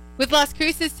With Las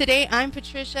Cruces today, I'm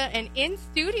Patricia, and in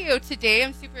studio today,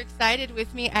 I'm super excited.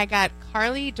 With me, I got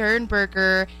Carly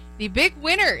Dernberger, the big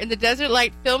winner in the Desert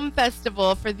Light Film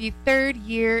Festival for the third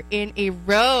year in a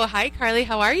row. Hi, Carly.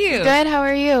 How are you? Good. How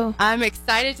are you? I'm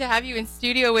excited to have you in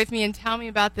studio with me and tell me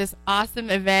about this awesome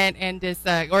event and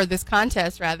this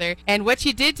contest, rather, and what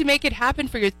you did to make it happen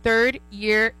for your third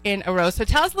year in a row. So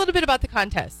tell us a little bit about the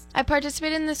contest. I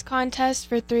participated in this contest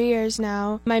for 3 years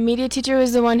now. My media teacher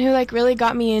was the one who really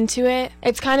got me into it.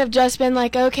 It's kind of just been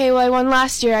okay, well, I won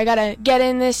last year, I gotta get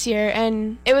in this year,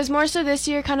 and it was more so this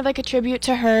year kind of like a tribute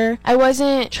to her. I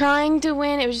wasn't trying to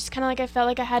win, it was just kind of I felt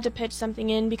like I had to pitch something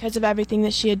in because of everything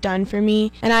that she had done for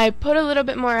me, and I put a little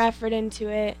bit more effort into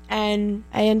it, and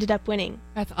I ended up winning.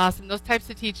 That's awesome. Those types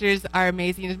of teachers are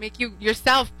amazing to make you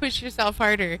yourself push yourself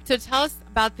harder. So tell us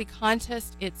about the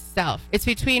contest itself. It's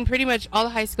between pretty much all the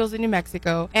high schools in New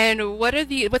Mexico. And what's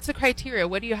the criteria?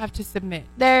 What do you have to submit?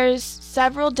 There's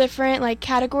several different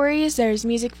categories. There's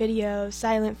music video,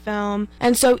 silent film,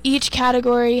 and so each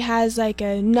category has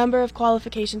a number of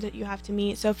qualifications that you have to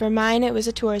meet. So for mine, it was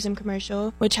a tourism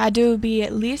commercial, which had to be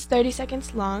at least 30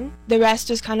 seconds long. The rest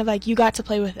was kind of you got to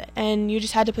play with it, and you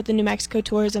just had to put the New Mexico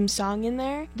tourism song in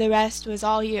there. The rest was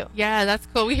all you. Yeah, that's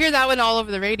cool. We hear that one all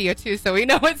over the radio too, so we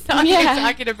know what song you're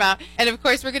talking about. And of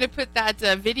course, we're going to put that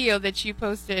video that you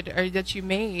posted or that you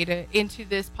made into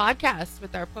this podcast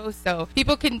with our post, so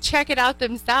people can check it out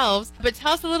themselves. But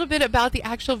tell us a little bit about the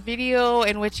actual video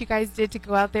and what you guys did to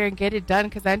go out there and get it done,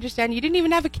 because I understand you didn't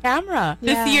even have a camera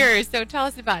this year, so tell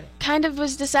us about it. Kind of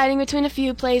was deciding between a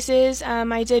few places.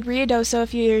 I did Ruidoso a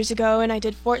few years ago, and I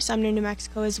did Fort Sumner, New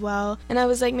Mexico as well. And I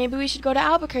was maybe we should go to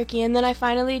Albuquerque, and then I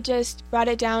finally just brought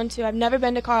it down to I've never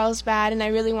been to Carlsbad, and I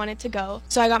really wanted to go.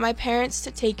 So I got my parents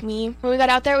to take me. When we got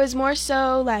out there, it was more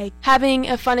so having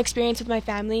a fun experience with my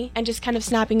family and just kind of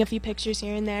snapping a few pictures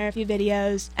here and there, a few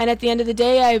videos. And at the end of the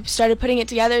day, I started putting it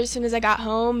together as soon as I got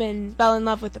home and fell in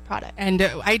love with the product. And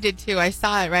I did too. I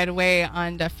saw it right away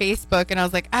on Facebook, and I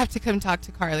was like, I have to come talk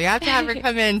to Carly. I have to have her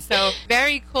come in. So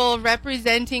very cool,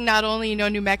 representing not only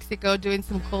New Mexico, doing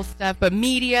some cool stuff, but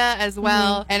media as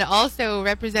well, and also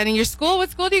representing your school. What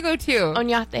school do you go to?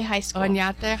 Oñate High School.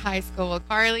 Oñate High School. Well,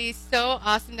 Carly, so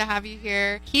awesome to have you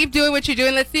here. Keep doing what you're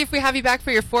doing. Let's see if we have you back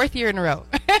for your fourth year in a row.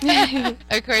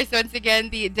 Of course, once again,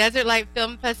 the Desert Light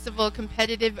Film Festival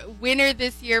competitive winner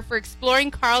this year for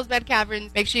exploring Carlsbad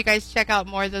Caverns. Make sure you guys check out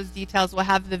more of those details. We'll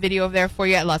have the video there for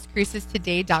you at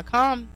LasCrucestoday.com.